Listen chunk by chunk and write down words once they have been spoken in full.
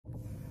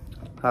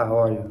Hi,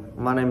 how are you?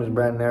 My name is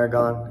Brandon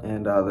Aragon,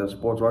 and the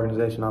sports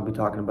organization I'll be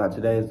talking about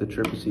today is the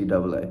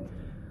CCCAA.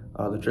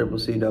 The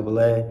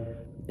CCCAA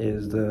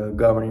is the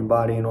governing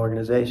body and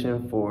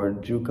organization for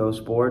JUCO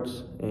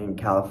sports in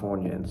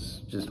California. It's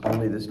just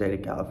only the state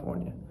of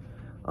California.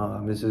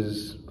 This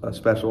is a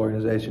special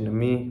organization to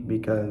me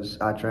because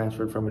I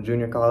transferred from a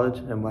junior college,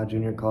 and my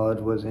junior college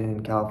was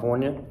in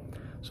California,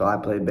 so I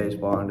played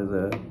baseball under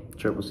the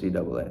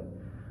CCCAA.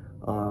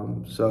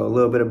 So a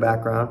little bit of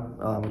background.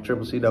 The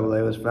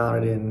CCCAA was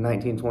founded in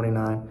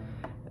 1929,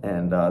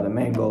 and the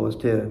main goal was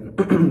to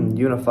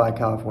unify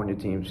California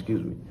teams.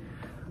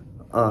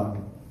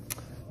 One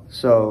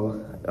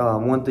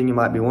thing you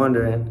might be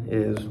wondering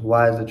is,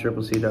 why is the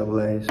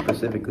CCCAA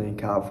specifically in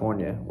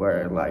California,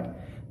 where like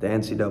the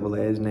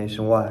NCAA is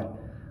nationwide?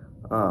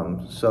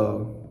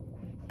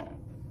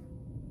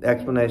 The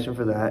explanation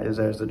for that is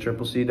there's the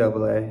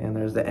CCCAA and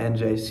there's the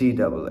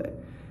NJCAA.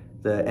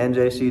 The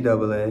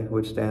NJCAA,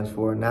 which stands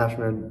for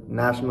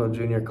National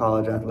Junior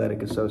College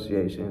Athletic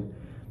Association,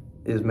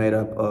 is made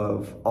up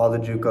of all the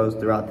JUCOs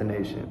throughout the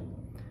nation,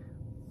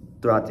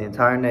 throughout the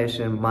entire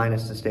nation,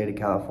 minus the state of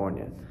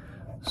California.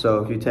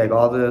 So if you take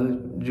all the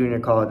junior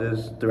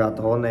colleges throughout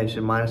the whole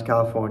nation, minus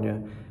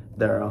California,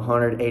 there are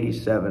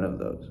 187 of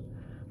those.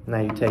 Now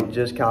you take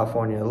just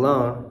California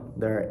alone,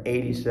 there are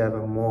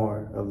 87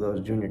 more of those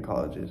junior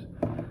colleges.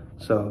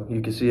 So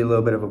you can see a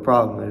little bit of a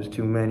problem. There's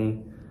too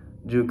many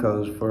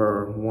JUCOs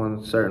for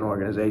one certain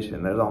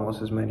organization. There's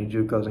almost as many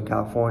JUCOs in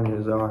California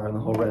as there are in the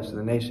whole rest of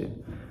the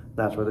nation.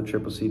 That's where the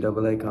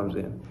CCCAA comes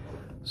in.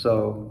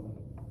 So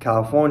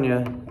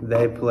California,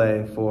 they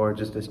play for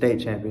just a state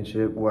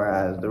championship,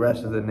 whereas the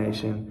rest of the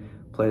nation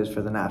plays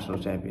for the national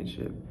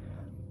championship.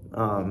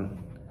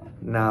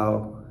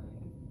 Now,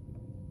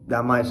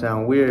 that might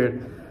sound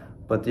weird,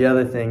 but the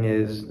other thing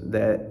is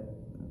that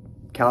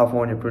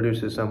California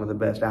produces some of the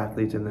best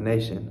athletes in the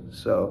nation,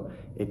 so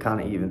it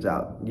kind of evens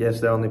out. Yes,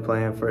 they're only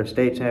playing for a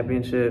state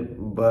championship,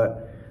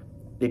 but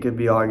it could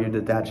be argued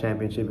that that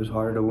championship is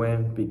harder to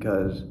win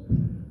because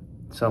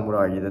some would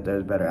argue that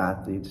there's better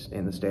athletes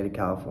in the state of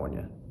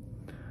California.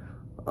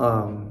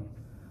 Now,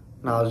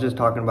 I was just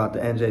talking about the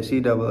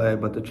NJCAA,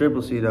 but the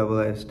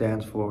CCCAA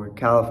stands for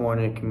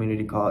California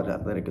Community College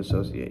Athletic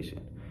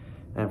Association.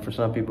 And for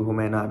some people who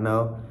may not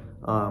know,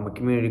 a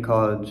community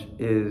college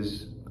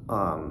is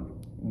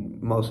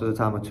most of the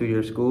time a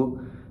two-year school,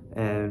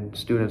 and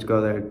students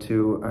go there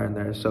to earn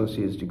their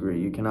associate's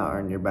degree. You cannot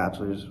earn your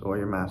bachelor's or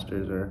your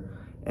master's or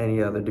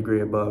any other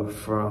degree above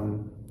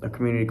from a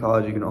community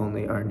college. You can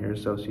only earn your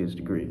associate's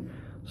degree.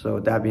 So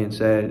with that being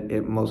said,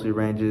 it mostly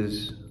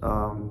ranges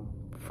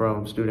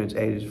from students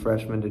ages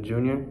freshman to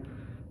junior.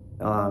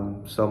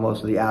 So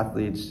most of the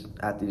athletes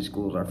at these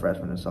schools are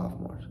freshmen and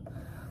sophomores.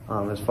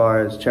 As far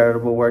as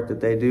charitable work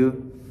that they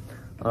do,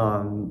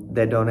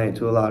 they donate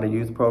to a lot of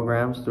youth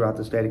programs throughout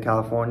the state of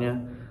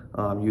California,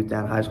 youth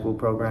and high school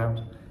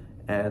programs,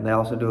 and they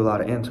also do a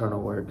lot of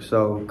internal work.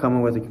 So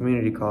coming with a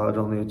community college,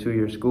 only a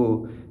two-year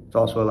school, it's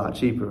also a lot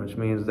cheaper, which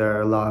means there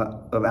are a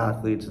lot of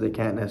athletes that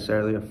can't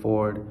necessarily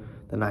afford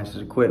the nicest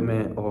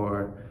equipment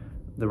or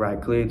the right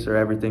cleats or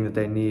everything that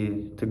they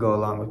need to go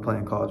along with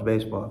playing college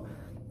baseball.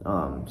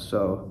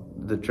 So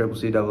the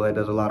CCCAA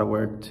does a lot of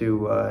work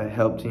to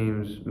help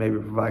teams maybe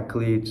provide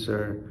cleats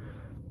or,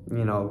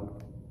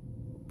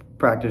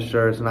 practice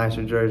shirts,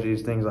 nicer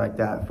jerseys, things like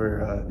that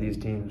for these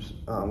teams,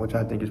 which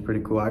I think is pretty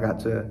cool. I got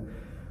to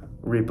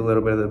reap a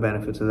little bit of the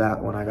benefits of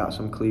that when I got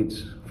some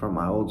cleats from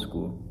my old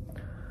school.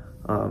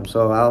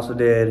 So I also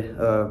did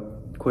a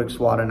quick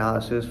SWOT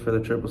analysis for the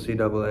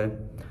CCCAA.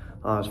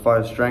 As far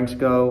as strengths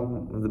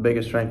go, the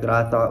biggest strength that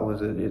I thought was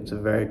that it's a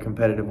very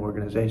competitive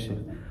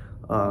organization.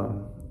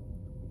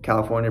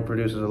 California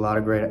produces a lot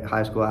of great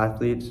high school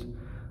athletes.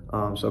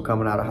 So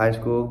coming out of high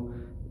school,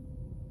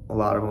 a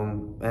lot of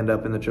them end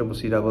up in the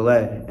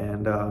CCCAA,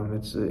 and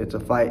it's a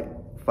fight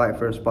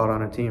for a spot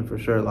on a team for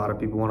sure. A lot of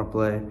people want to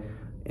play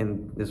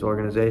in this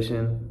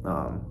organization,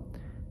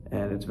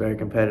 and it's very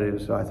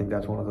competitive. So I think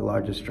that's one of the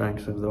largest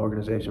strengths of the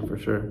organization for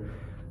sure.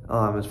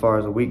 As far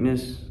as a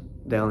weakness,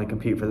 they only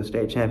compete for the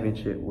state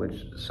championship,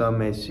 which some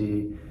may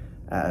see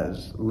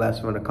as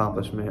less of an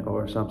accomplishment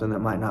or something that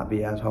might not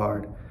be as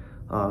hard.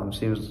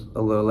 Seems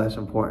a little less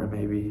important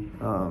maybe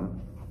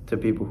to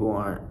people who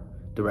aren't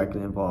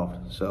directly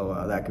involved. So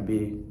that could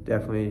be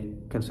definitely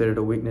considered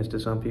a weakness to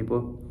some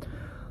people.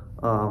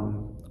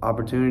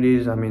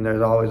 Opportunities, I mean,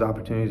 there's always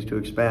opportunities to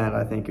expand.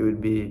 I think it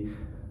would be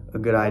a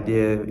good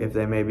idea if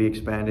they maybe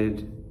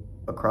expanded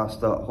across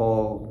the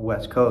whole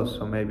West Coast.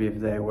 So maybe if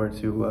they were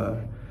to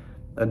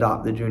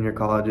adopt the junior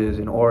colleges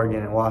in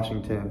Oregon and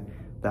Washington,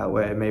 that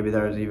way maybe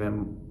there's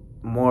even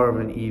more of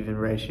an even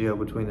ratio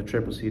between the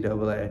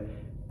CCCAA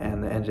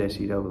and the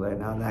NJCAA.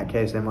 Now in that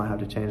case, they might have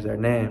to change their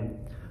name,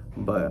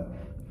 but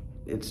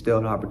it's still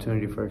an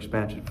opportunity for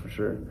expansion for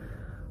sure.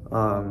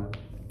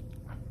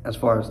 As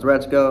far as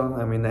threats go,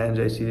 I mean, the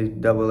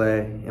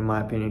NJCAA, in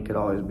my opinion, could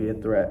always be a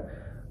threat.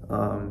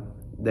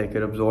 They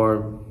could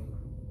absorb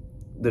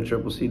the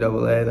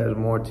CCCAA. There's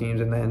more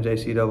teams in the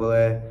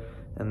NJCAA,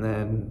 and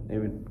then it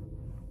would,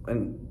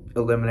 and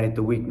eliminate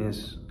the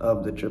weakness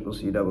of the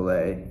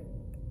CCCAA,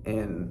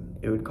 and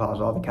it would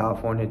cause all the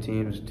California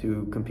teams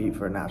to compete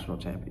for a national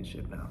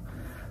championship now.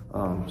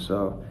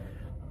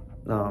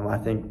 I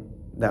think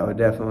that would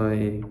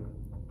definitely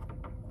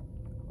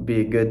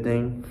be a good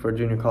thing for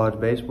junior college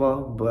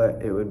baseball,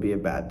 but it would be a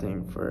bad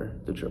thing for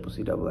the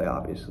CCCAA,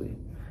 obviously.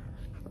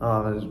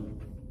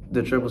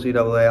 The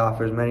CCCAA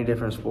offers many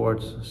different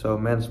sports. So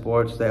men's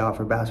sports, they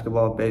offer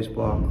basketball,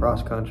 baseball,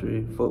 cross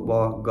country,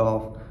 football,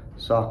 golf,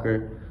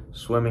 soccer,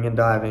 swimming and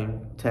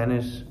diving,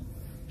 tennis,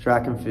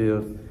 track and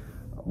field,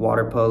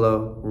 water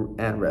polo,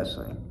 and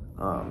wrestling.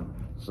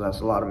 So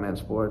that's a lot of men's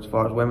sports. As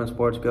far as women's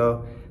sports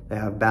go, they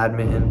have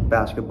badminton,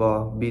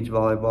 basketball, beach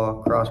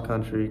volleyball, cross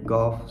country,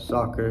 golf,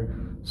 soccer,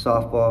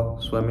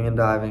 softball, swimming and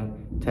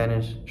diving,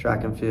 tennis,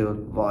 track and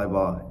field,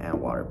 volleyball, and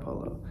water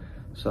polo.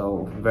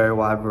 So very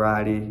wide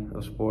variety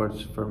of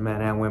sports for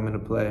men and women to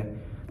play,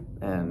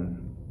 and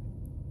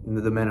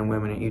the men and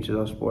women in each of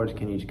those sports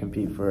can each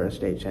compete for a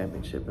state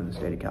championship in the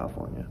state of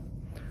California.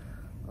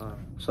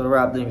 So to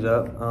wrap things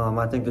up,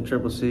 I think the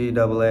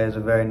CCCAA is a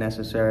very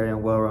necessary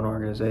and well-run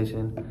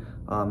organization.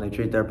 They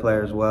treat their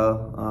players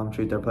well,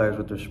 treat their players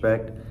with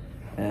respect,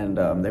 and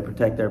they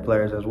protect their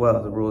players as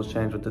well. The rules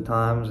change with the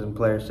times and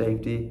player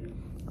safety,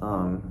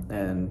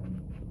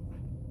 and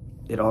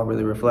it all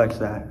really reflects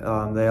that.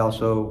 They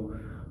also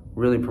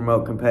really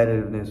promote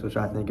competitiveness, which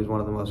I think is one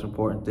of the most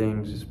important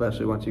things,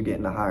 especially once you get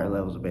into higher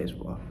levels of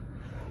baseball.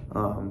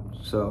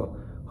 So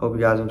hope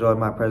you guys enjoyed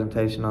my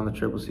presentation on the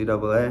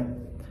CCCAA,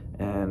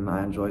 and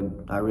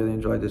I really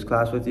enjoyed this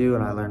class with you,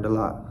 and I learned a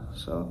lot.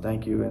 So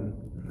thank you, and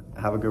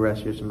have a good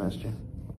rest of your semester.